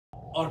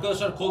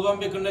Arkadaşlar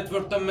Kolvan Baker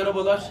Network'ten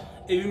merhabalar.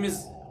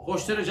 Evimiz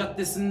Hoşderede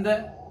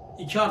Caddesi'nde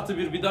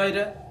 2+1 bir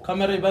daire.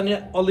 Kamerayı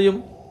ben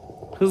alayım.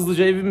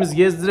 Hızlıca evimizi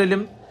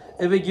gezdirelim.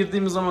 Eve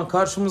girdiğimiz zaman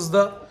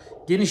karşımızda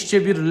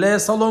genişçe bir L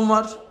salon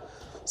var.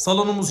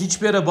 Salonumuz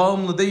hiçbir yere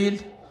bağımlı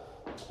değil.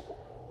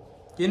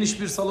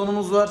 Geniş bir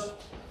salonumuz var.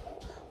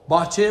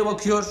 Bahçeye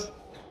bakıyor.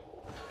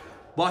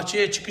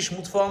 Bahçeye çıkış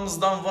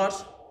mutfağımızdan var.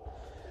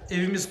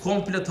 Evimiz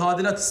komple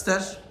tadilat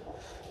ister.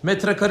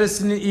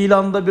 Metrekaresini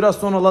ilanda biraz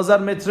sonra lazer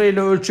metre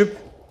ile ölçüp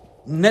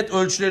net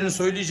ölçülerini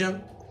söyleyeceğim.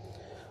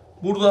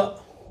 Burada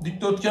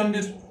dikdörtgen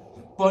bir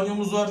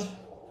banyomuz var.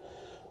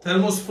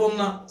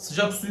 Termosifonla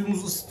sıcak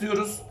suyumuzu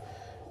ısıtıyoruz.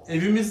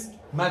 Evimiz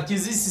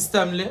merkezi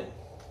sistemli.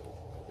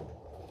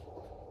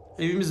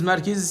 Evimiz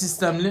merkezi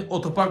sistemli.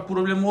 Otopark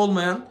problemi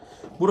olmayan.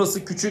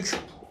 Burası küçük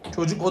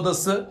çocuk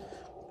odası.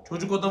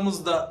 Çocuk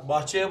odamız da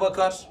bahçeye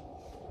bakar.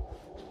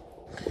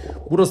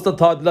 Burası da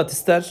tadilat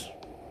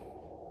ister.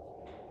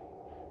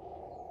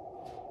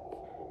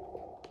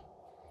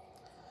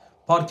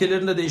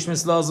 Parkelerin de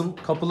değişmesi lazım.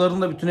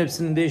 Kapıların da bütün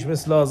hepsinin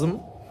değişmesi lazım.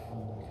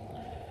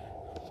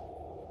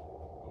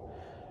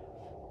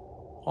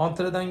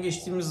 Antreden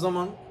geçtiğimiz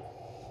zaman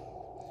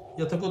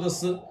yatak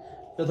odası.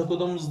 Yatak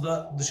odamız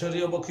da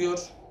dışarıya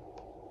bakıyor.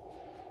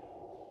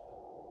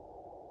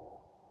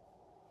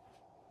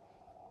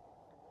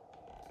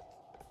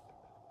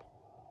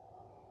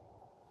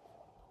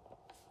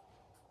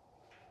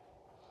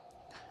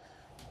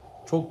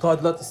 Çok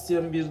tadilat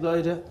isteyen bir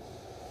daire.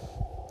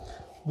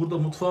 Burada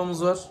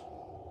mutfağımız var.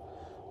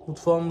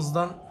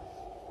 Mutfağımızdan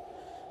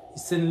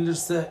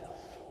istenilirse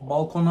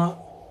balkona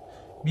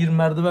bir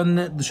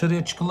merdivenle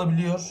dışarıya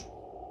çıkılabiliyor.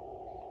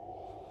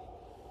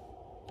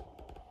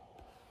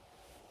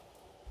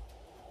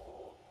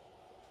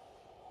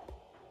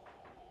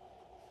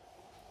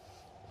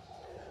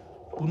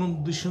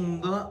 Bunun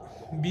dışında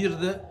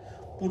bir de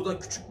burada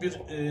küçük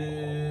bir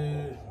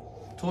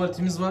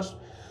tuvaletimiz var.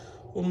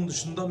 Onun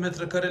dışında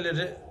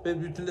metrekareleri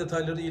ve bütün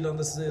detayları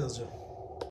ilanda size yazacağım.